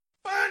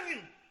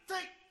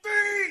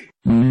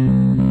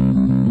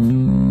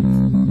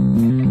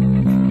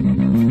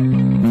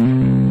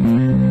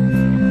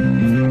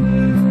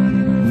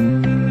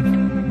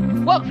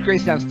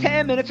Gracetown's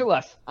 10 minutes or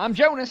less. I'm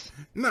Jonas.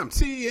 And I'm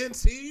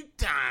TNT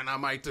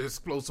Dynamite, the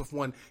explosive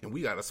one, and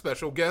we got a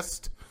special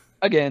guest.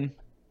 Again.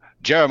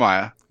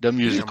 Jeremiah, the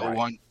musical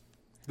one.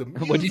 The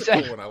What'd you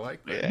say? one, I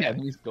like that. Yeah, the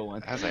musical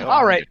one. I was like,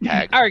 All right,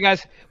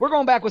 guys. We're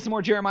going back with some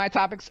more Jeremiah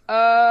topics.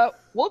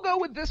 We'll go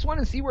with this one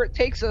and see where it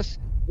takes us.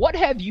 What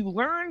have you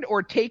learned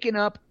or taken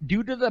up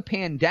due to the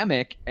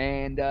pandemic?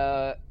 And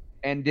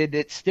did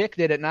it stick?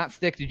 Did it not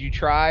stick? Did you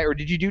try or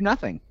did you do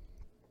nothing?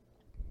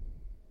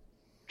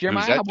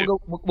 Jeremiah,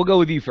 we'll go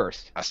with you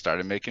first. I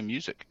started making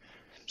music.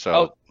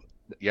 So,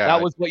 yeah.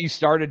 That was what you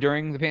started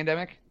during the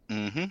pandemic?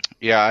 Mm-hmm.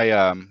 Yeah,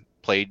 I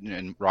played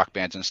in rock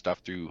bands and stuff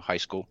through high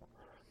school.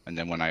 And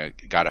then when I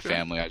got a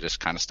family, I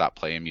just kind of stopped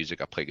playing music.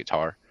 I play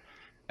guitar.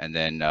 And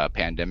then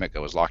pandemic, I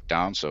was locked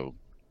down, so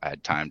I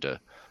had time to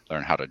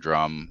learn how to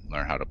drum,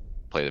 learn how to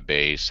play the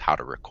bass, how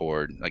to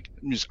record. Like,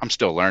 I'm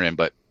still learning,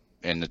 but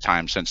in the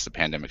time since the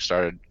pandemic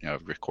started,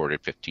 I've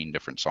recorded 15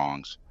 different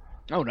songs.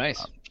 Oh,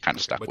 nice. Kind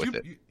of stuck with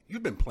it.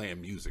 You've been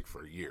playing music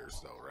for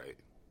years, though, right?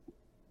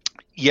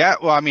 Yeah,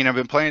 well, I mean, I've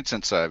been playing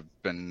since I've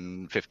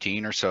been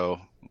 15 or so,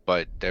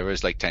 but there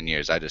was like 10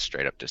 years I just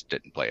straight up just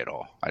didn't play at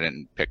all. I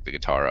didn't pick the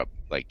guitar up.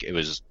 Like,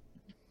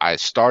 I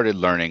started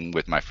learning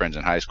with my friends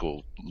in high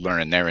school,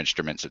 learning their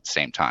instruments at the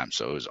same time.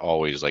 So it was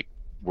always like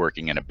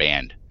working in a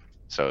band.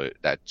 So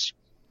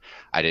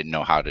I didn't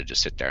know how to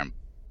just sit there and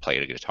play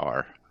the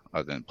guitar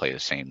other than play the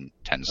same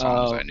 10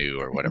 songs I knew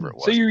or whatever it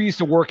was. So you're used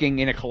to working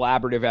in a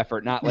collaborative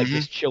effort, not like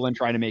just chilling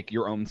trying to make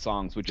your own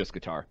songs with just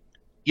guitar.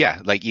 Yeah,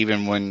 like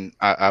even when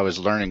I was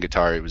learning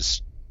guitar,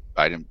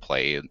 I didn't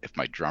play if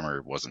my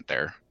drummer wasn't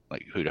there.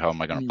 Like, who the hell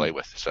am I going to play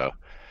with? So,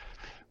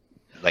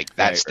 like,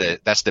 that's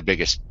the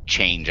biggest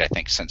change I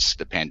think since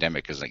the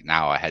pandemic is like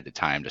now I had the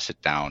time to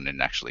sit down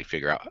and actually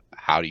figure out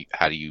how do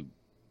you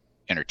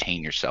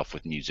entertain yourself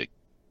with music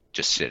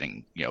just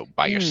sitting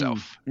by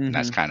yourself. And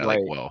that's kind of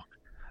like, well,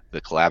 the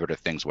collaborative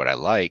thing's what I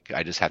like.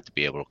 I just have to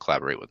be able to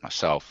collaborate with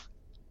myself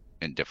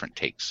in different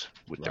takes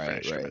with different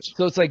instruments.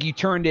 So it's like you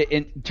turned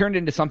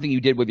into something you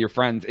did with your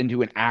friends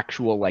into an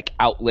actual like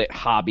outlet,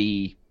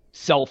 hobby,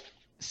 self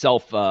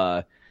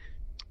like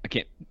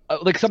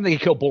something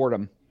to kill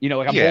boredom.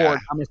 Like I'm bored,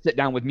 I'm gonna sit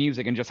down with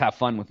music and just have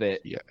fun with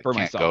it for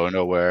myself. Can't go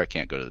nowhere. I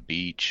can't go to the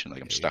beach.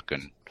 Like, I'm stuck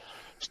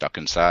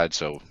inside.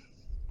 So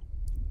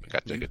I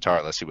got the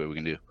guitar. Let's see what we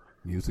can do.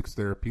 Music's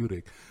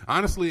therapeutic.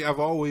 Honestly, I've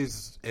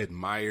always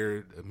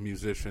admired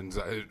musicians.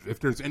 If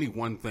there's any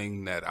one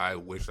thing that I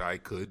wish I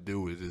could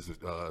do, it is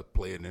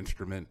play an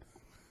instrument.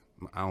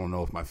 I don't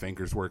know if my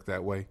fingers work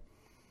that way.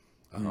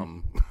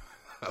 I've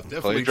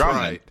definitely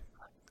tried.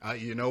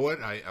 You know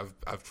what?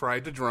 I've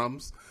tried the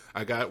drums.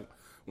 I got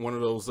one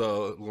of those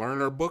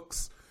learner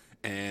books,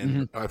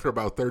 and after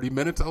about 30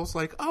 minutes, I was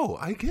like, "Oh,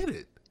 I get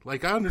it.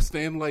 Like, I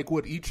understand like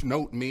what each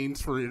note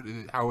means for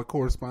how it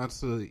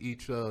corresponds to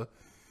each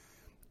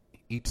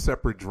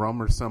separate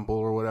drum or cymbal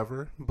or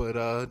whatever."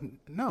 But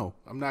no,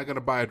 I'm not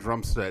gonna buy a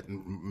drum set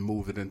and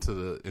move it into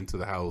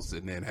the house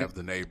and then have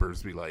the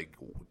neighbors be like,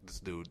 "This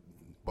dude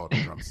bought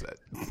a drum set."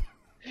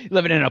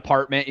 Living in an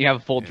apartment, you have a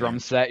full drum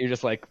set. You're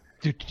just like,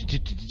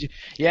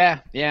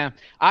 yeah.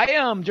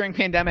 I during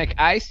pandemic,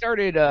 I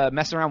started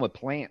messing around with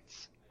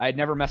plants. I had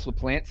never messed with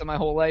plants in my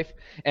whole life,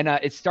 and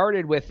it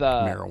started with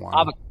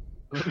marijuana.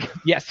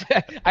 Yes,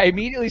 I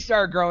immediately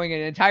started growing an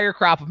entire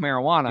crop of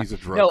marijuana. He's a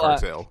drug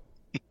cartel.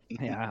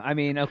 Yeah, I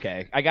mean,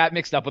 okay. I got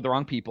mixed up with the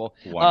wrong people.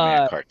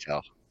 One-man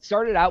cartel.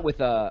 Started out with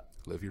Live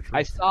your truth.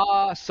 I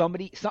saw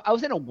somebody. I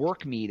was in a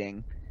work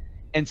meeting,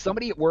 and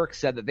somebody at work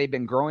said that they'd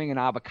been growing an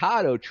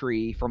avocado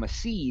tree from a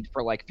seed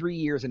for like 3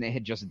 years, and it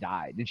had just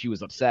died. And she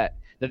was upset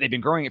that they'd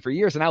been growing it for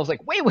years. And I was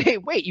like,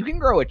 wait, you can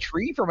grow a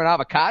tree from an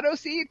avocado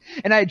seed?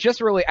 And I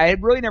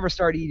had really never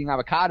started eating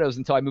avocados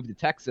until I moved to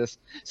Texas.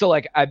 So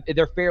like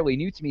they're fairly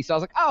new to me. So I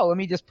was like, oh, let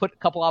me just put a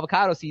couple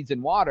avocado seeds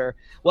in water.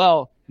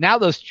 Well, now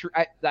those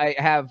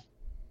I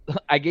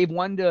gave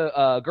one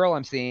to a girl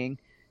I'm seeing,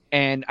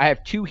 and I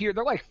have two here.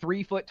 They're like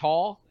 3 foot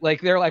tall.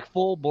 Like, they're like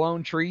full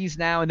blown trees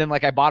now. And then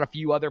like I bought a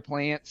few other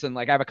plants, and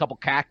like I have a couple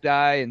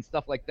cacti and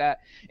stuff like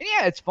that. And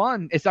yeah, it's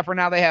fun. Except for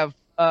now they have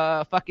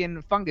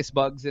fucking fungus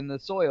bugs in the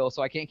soil,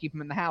 so I can't keep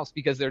them in the house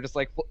because they're just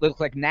like look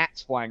like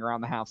gnats flying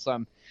around the house.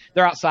 So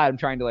they're outside. I'm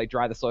trying to like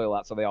dry the soil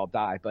out so they all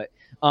die. But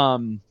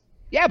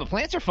yeah, but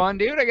plants are fun,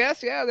 dude. I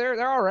guess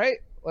they're all right.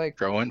 Like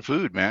growing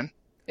food, man.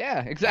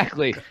 Yeah,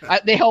 exactly.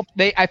 They help.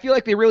 I feel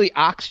like they really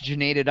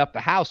oxygenated up the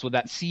house with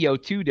that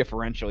CO2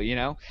 differential.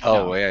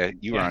 Oh, yeah,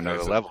 you were on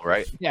another level,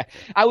 right? Yeah,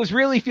 I was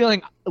really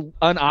feeling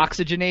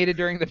unoxygenated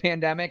during the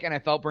pandemic, and I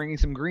felt bringing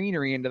some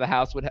greenery into the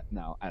house would.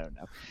 No, I don't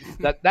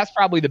know. That's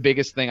probably the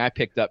biggest thing I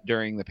picked up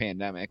during the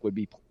pandemic would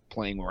be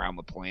playing around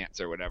with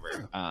plants or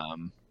whatever.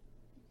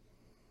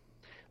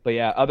 But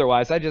yeah,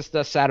 otherwise I just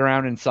sat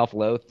around and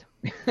self-loathed.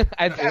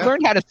 I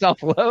learned how to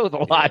self-loathe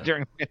a lot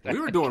during the pandemic.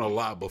 We were doing a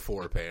lot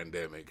before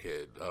pandemic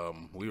hit.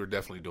 We were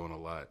definitely doing a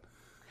lot.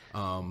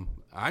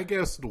 I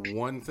guess the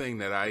one thing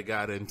that I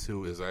got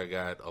into is I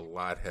got a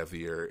lot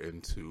heavier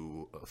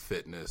into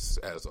fitness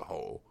as a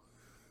whole.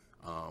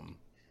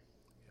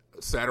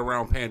 sat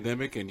around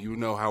pandemic, and you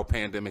know how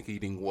pandemic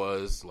eating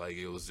was. Like,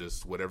 it was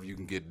just whatever you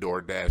can get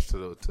DoorDash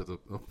to the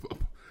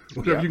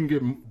whatever you can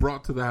get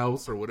brought to the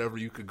house, or whatever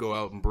you could go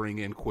out and bring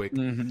in quick.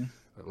 Mm-hmm.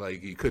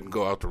 Like, you couldn't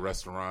go out to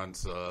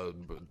restaurants.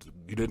 But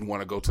you didn't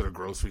want to go to the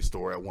grocery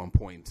store at one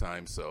point in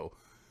time. So,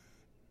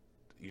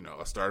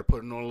 I started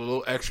putting on a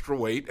little extra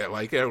weight,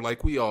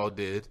 like we all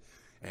did,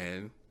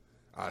 and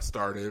I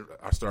started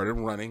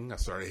running. I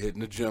started hitting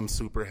the gym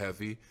super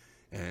heavy,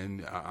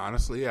 and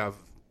honestly, I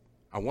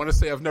want to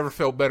say I've never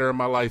felt better in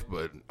my life,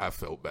 but I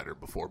felt better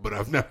before. But I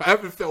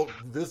haven't felt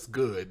this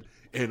good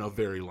in a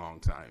very long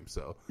time.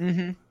 So,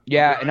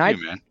 yeah, and I I'm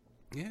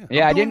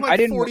doing I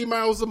didn't 40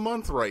 miles a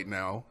month right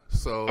now.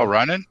 So,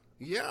 running.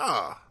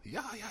 Yeah.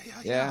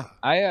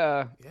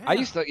 I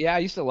used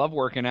to love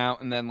working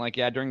out, and then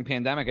during the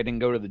pandemic I didn't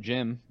go to the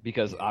gym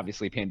because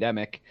obviously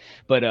pandemic.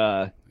 But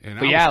I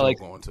was still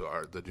going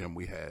to the gym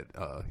we had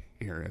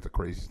here at the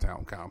Crazy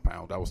Town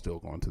compound. I was still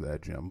going to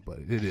that gym, but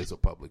it is a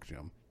public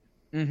gym.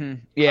 Mm-hmm.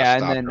 Yeah, I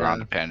stopped and then around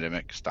the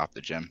pandemic, stopped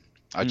the gym.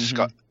 I just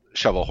got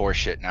shovel horse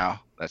shit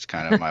now. That's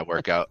kind of my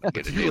workout.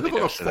 Get a Do you live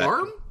on a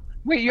farm?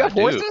 Wait, you have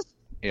horses?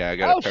 Yeah, I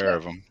got a pair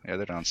of them. Yeah,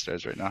 they're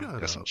downstairs right now.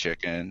 Got some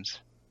chickens.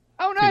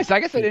 Oh, nice. I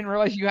guess I didn't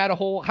realize you had a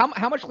whole. How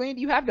much land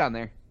do you have down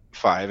there?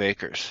 5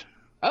 acres.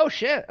 Oh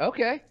shit.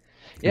 Okay.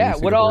 Can Yeah. you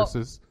see What the all?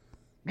 horses?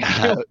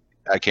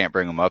 I can't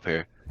bring them up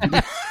here. Do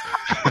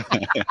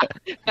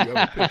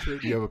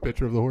you have a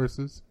picture of the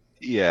horses?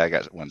 Yeah, I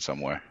got one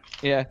somewhere.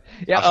 Yeah.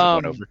 I'll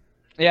ship one over.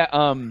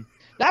 Yeah.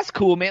 That's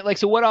cool, man.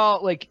 So what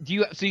all do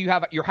you? So you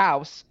have your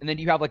house, and then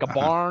do you have a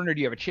barn, or do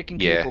you have a chicken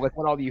coop, Yeah. or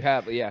what all do you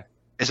have? Yeah.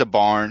 It's a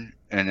barn,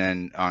 and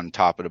then on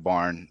top of the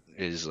barn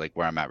is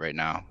where I'm at right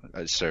now.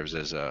 It serves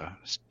as a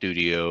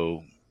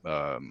studio,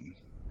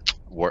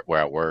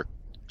 where I work.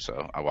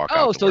 So I walk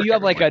out. Oh, to so work you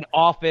have every an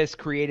office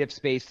creative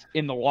space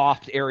in the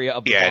loft area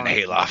of the barn. in the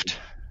hayloft.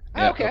 Oh,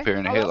 Yeah, okay. up here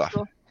in the that's hayloft.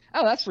 cool.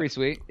 Oh, that's pretty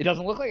sweet. It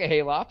doesn't look like a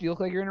hayloft. You look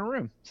like you're in a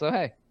room. So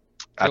hey,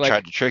 I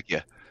tried to trick you.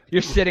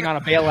 you're sitting on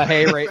a bale of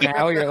hay right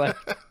now. You're like,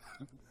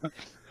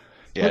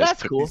 Yeah, well,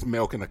 that's cool. He's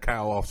milking a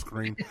cow off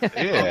screen.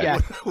 Yeah.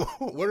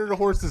 What are the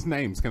horses'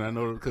 names? Can I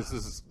know? Because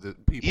this is the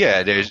people.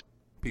 Yeah, there's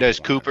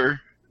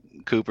Cooper.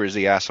 Cooper's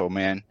the asshole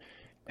man,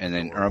 and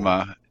then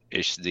Irma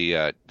is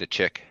the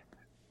chick,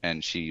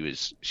 and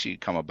she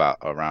come about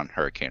around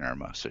Hurricane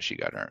Irma, so she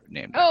got her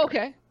name. Oh,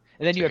 okay.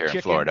 And then you have here in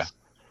chickens. Florida.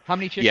 How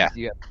many chickens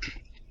do you have?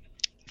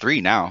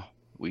 3 now.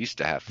 We used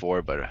to have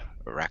 4, but a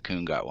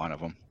raccoon got one of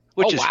them,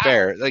 which is wow.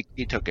 fair.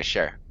 He took a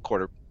share,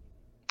 quarter.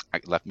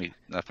 Left me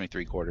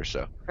 3/4.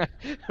 So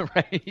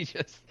Right.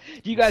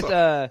 Do you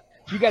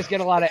guys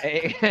get a lot of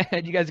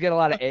do you guys get a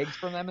lot of eggs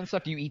from them and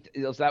stuff? Do you eat?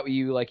 Is that what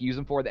you use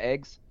them for? The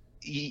eggs?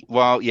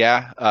 Well,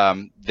 yeah.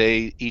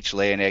 They each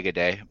lay an egg a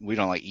day. We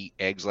don't eat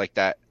eggs like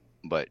that,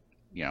 but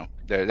they're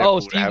Oh,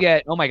 cool so to you have.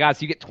 get oh my god,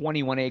 so you get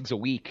 21 eggs a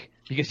week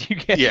because you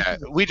get Yeah,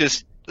 we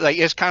just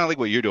it's kind of like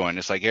what you're doing.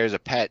 It's here's a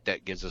pet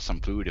that gives us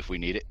some food if we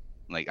need it.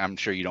 I'm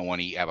sure you don't want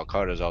to eat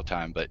avocados all the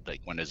time, but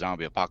when the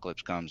zombie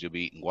apocalypse comes, you'll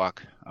be eating guac.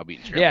 I'll be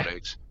eating scrambled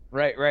eggs.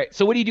 Right.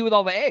 So what do you do with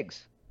all the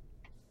eggs?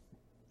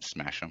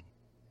 Smash them.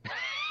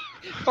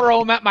 Throw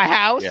them at my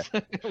house.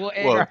 Yeah. We'll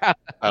egg our house.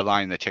 I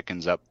line the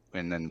chickens up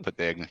and then put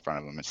the egg in front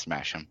of them and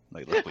smash them.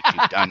 Look what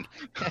you've done.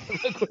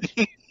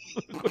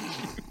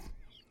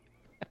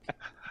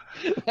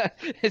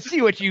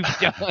 See what you've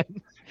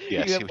done.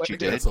 Yeah, see what you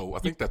did. I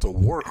think that's a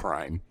war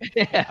crime.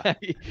 Yeah,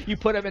 you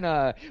put them in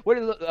a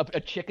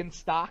chicken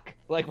stock,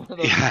 one of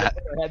those that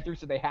are head through,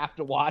 so they have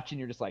to watch, and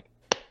you're just like,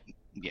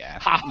 yeah.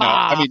 Ha No,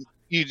 ha. I mean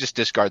you just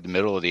discard the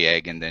middle of the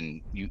egg, and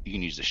then you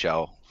can use the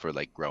shell for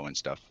growing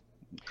stuff.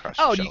 Crush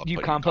the oh, shell, do you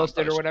put compost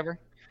it or whatever?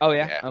 Oh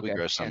yeah, Yeah, okay. we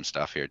grow some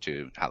stuff here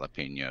too: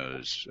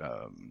 jalapenos,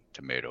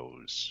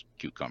 tomatoes,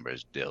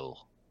 cucumbers,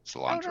 dill,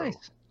 cilantro. Oh,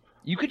 nice.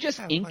 You could just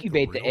Sounds like a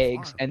incubate the real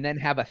eggs farm. and then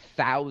have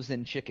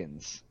 1,000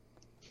 chickens.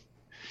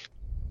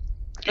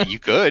 You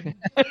could.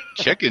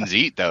 Chickens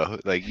eat though.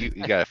 You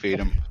gotta feed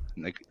them.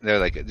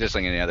 They're just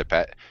like any other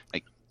pet.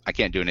 I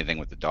can't do anything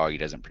with the dog. He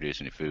doesn't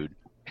produce any food.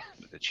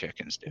 But the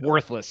chickens do.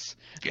 Worthless.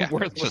 Yeah,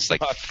 Worthless it's just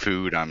dog.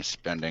 food I'm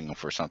spending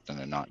for something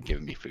and not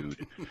giving me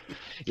food.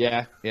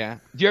 Yeah. Do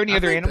you have any I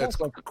other think animals?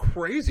 That's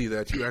crazy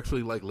that you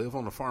actually live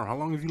on a farm. How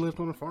long have you lived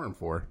on a farm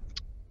for?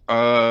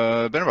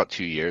 Been about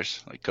 2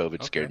 years.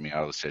 COVID scared me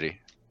out of the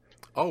city.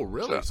 Oh,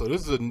 really? So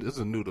this is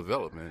a new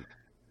development.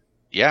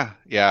 Yeah.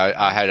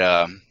 I had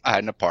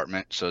an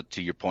apartment. So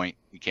to your point,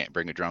 you can't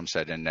bring a drum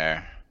set in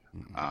there.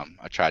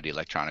 I tried the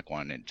electronic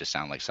one, and it just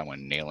sounded like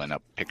someone nailing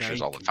up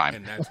pictures all the time.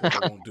 And that's why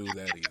I won't do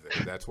that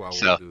either. That's why I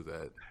So- won't do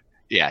that.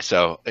 Yeah,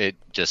 so it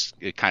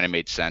kind of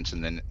made sense,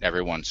 and then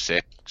everyone's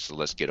sick, so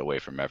let's get away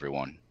from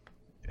everyone,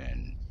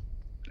 and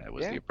that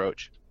was the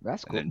approach.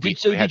 That's And cool. then Did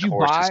we had you the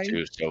horses buy?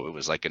 too, so it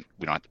was we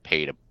don't have to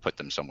pay to put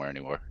them somewhere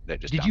anymore. They're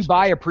just Did you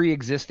buy a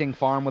pre-existing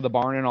farm with a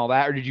barn and all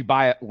that, or did you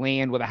buy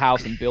land with a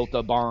house and built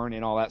a barn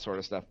and all that sort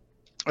of stuff?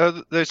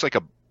 There's a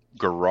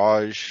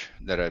garage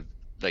that I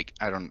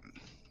don't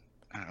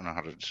know how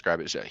to describe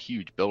it. It's a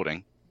huge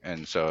building,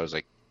 and so I was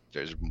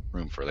there's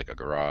room for a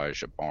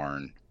garage, a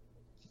barn,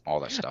 all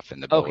that stuff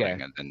in the building,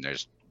 Okay. and then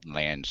there's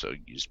land, so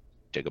you just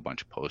dig a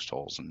bunch of post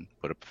holes and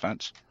put up a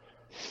fence.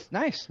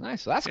 Nice.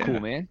 That's Yeah. cool,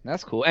 man.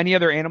 That's cool. Any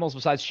other animals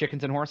besides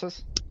chickens and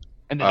horses?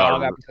 And the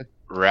dog, obviously.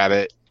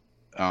 Rabbit,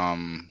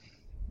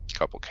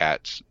 couple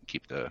cats.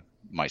 Keep the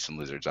mice and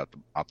lizards out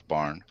the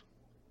barn.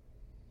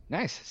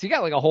 Nice. So you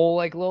got like a whole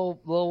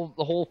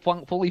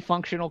fully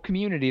functional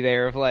community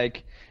there of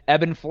like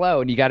ebb and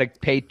flow, and you got to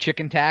pay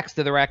chicken tax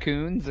to the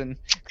raccoons and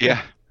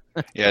Yeah.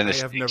 And I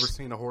have never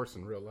seen a horse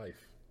in real life.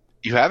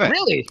 You haven't?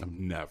 Really? I've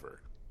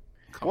never.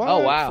 Oh,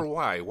 wow. For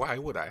why? Why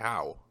would I?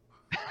 How?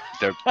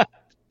 They're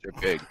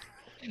big.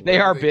 They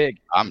are big.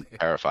 I'm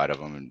terrified of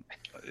them, and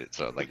it's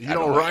like You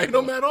don't ride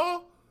them at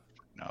all?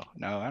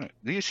 No, I don't.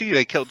 Do you see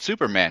they killed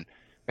Superman?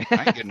 I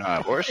ain't getting on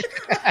a horse.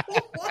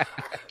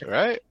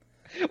 Right?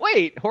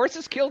 Wait,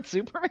 horses killed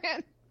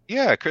Superman?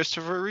 Yeah,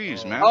 Christopher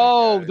Reeves, man.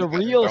 Oh, the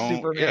real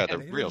Superman. Yeah, the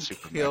They real didn't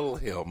Superman. Kill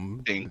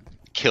him. They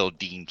killed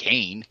Dean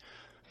Cain.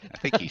 I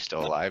think he's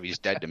still alive. He's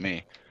dead to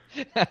me.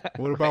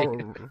 What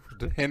about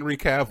Henry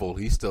Cavill?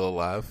 He's still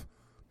alive.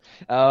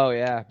 Oh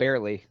yeah,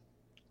 barely.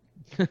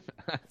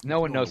 No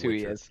one knows who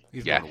he is.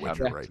 He's Yeah, on the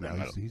Witcher yeah. right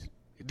now.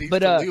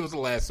 But, He was the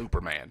last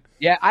Superman.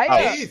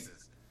 Yeah, Jesus.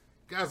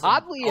 Guys,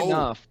 oddly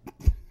enough,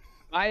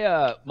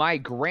 my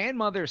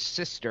grandmother's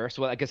sister,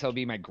 so I guess that would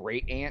be my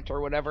great aunt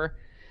or whatever.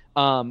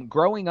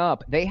 Growing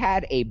up, they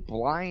had a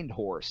blind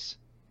horse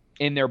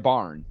in their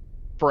barn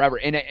forever,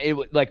 and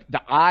it like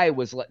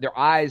their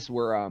eyes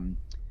were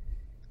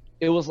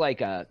it was like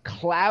a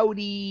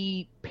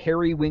cloudy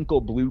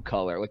periwinkle blue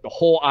color. Like the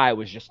whole eye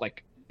was just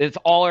like, it's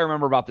all I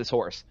remember about this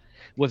horse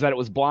was that it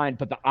was blind,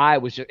 but the eye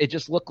was just, it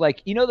just looked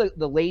like, you know,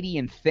 the lady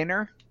in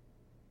Thinner,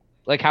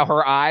 like how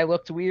her eye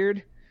looked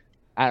weird.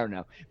 I don't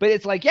know, but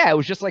it's like, yeah, it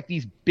was just like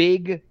these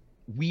big,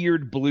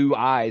 weird blue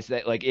eyes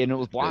that like, and it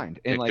was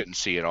blind and like couldn't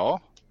see at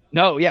all.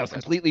 No, yeah, it was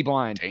completely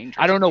blind.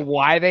 Dangerous. I don't know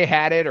why they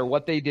had it or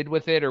what they did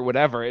with it or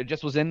whatever. It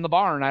just was in the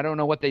barn. I don't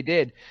know what they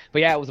did.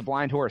 But yeah, it was a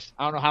blind horse.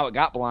 I don't know how it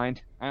got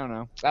blind. I don't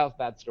know. That was a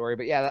bad story.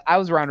 But yeah, I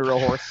was around a real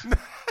horse.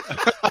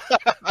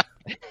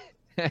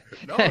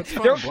 No, it's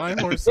fun.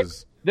 Blind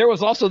horses. There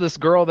was also this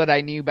girl that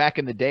I knew back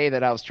in the day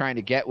that I was trying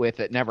to get with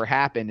that never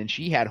happened, and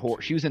she had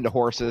she was into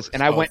horses,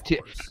 and I went to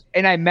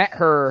and I met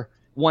her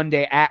one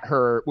day at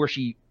her where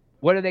she,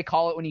 what do they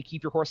call it when you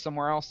keep your horse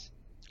somewhere else,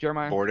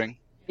 Jeremiah? Boarding.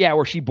 Yeah,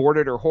 where she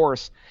boarded her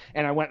horse,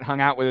 and I went and hung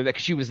out with her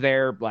because she was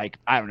there, like,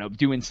 I don't know,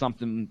 doing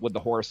something with the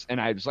horse, and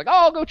I was like, oh,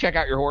 I'll go check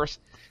out your horse.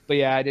 But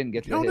yeah, I didn't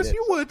get to hit it.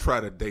 You would try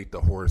to date the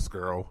horse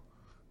girl.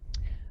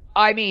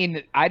 I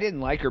mean, I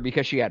didn't like her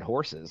because she had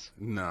horses.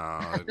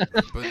 No.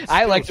 But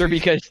I liked her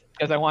because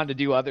I wanted to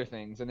do other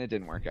things, and it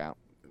didn't work out.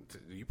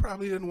 You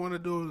probably didn't want to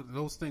do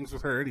those things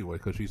with her anyway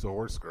because she's a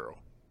horse girl.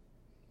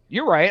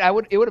 You're right.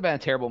 It would have been a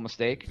terrible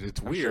mistake.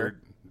 It's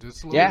weird. Sure.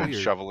 Just a little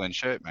weird. Shoveling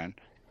shit, man.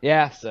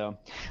 Yeah, so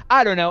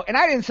I don't know, and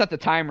I didn't set the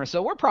timer,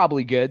 so we're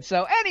probably good.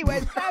 So,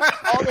 anyways, that's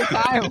all the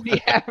time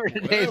we have for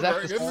today's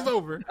episode. This is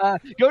over.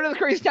 Go to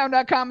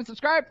thecrazytown.com and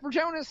subscribe for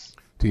Jonas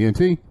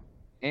TNT.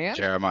 and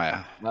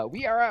Jeremiah.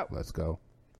 we are out. Let's go.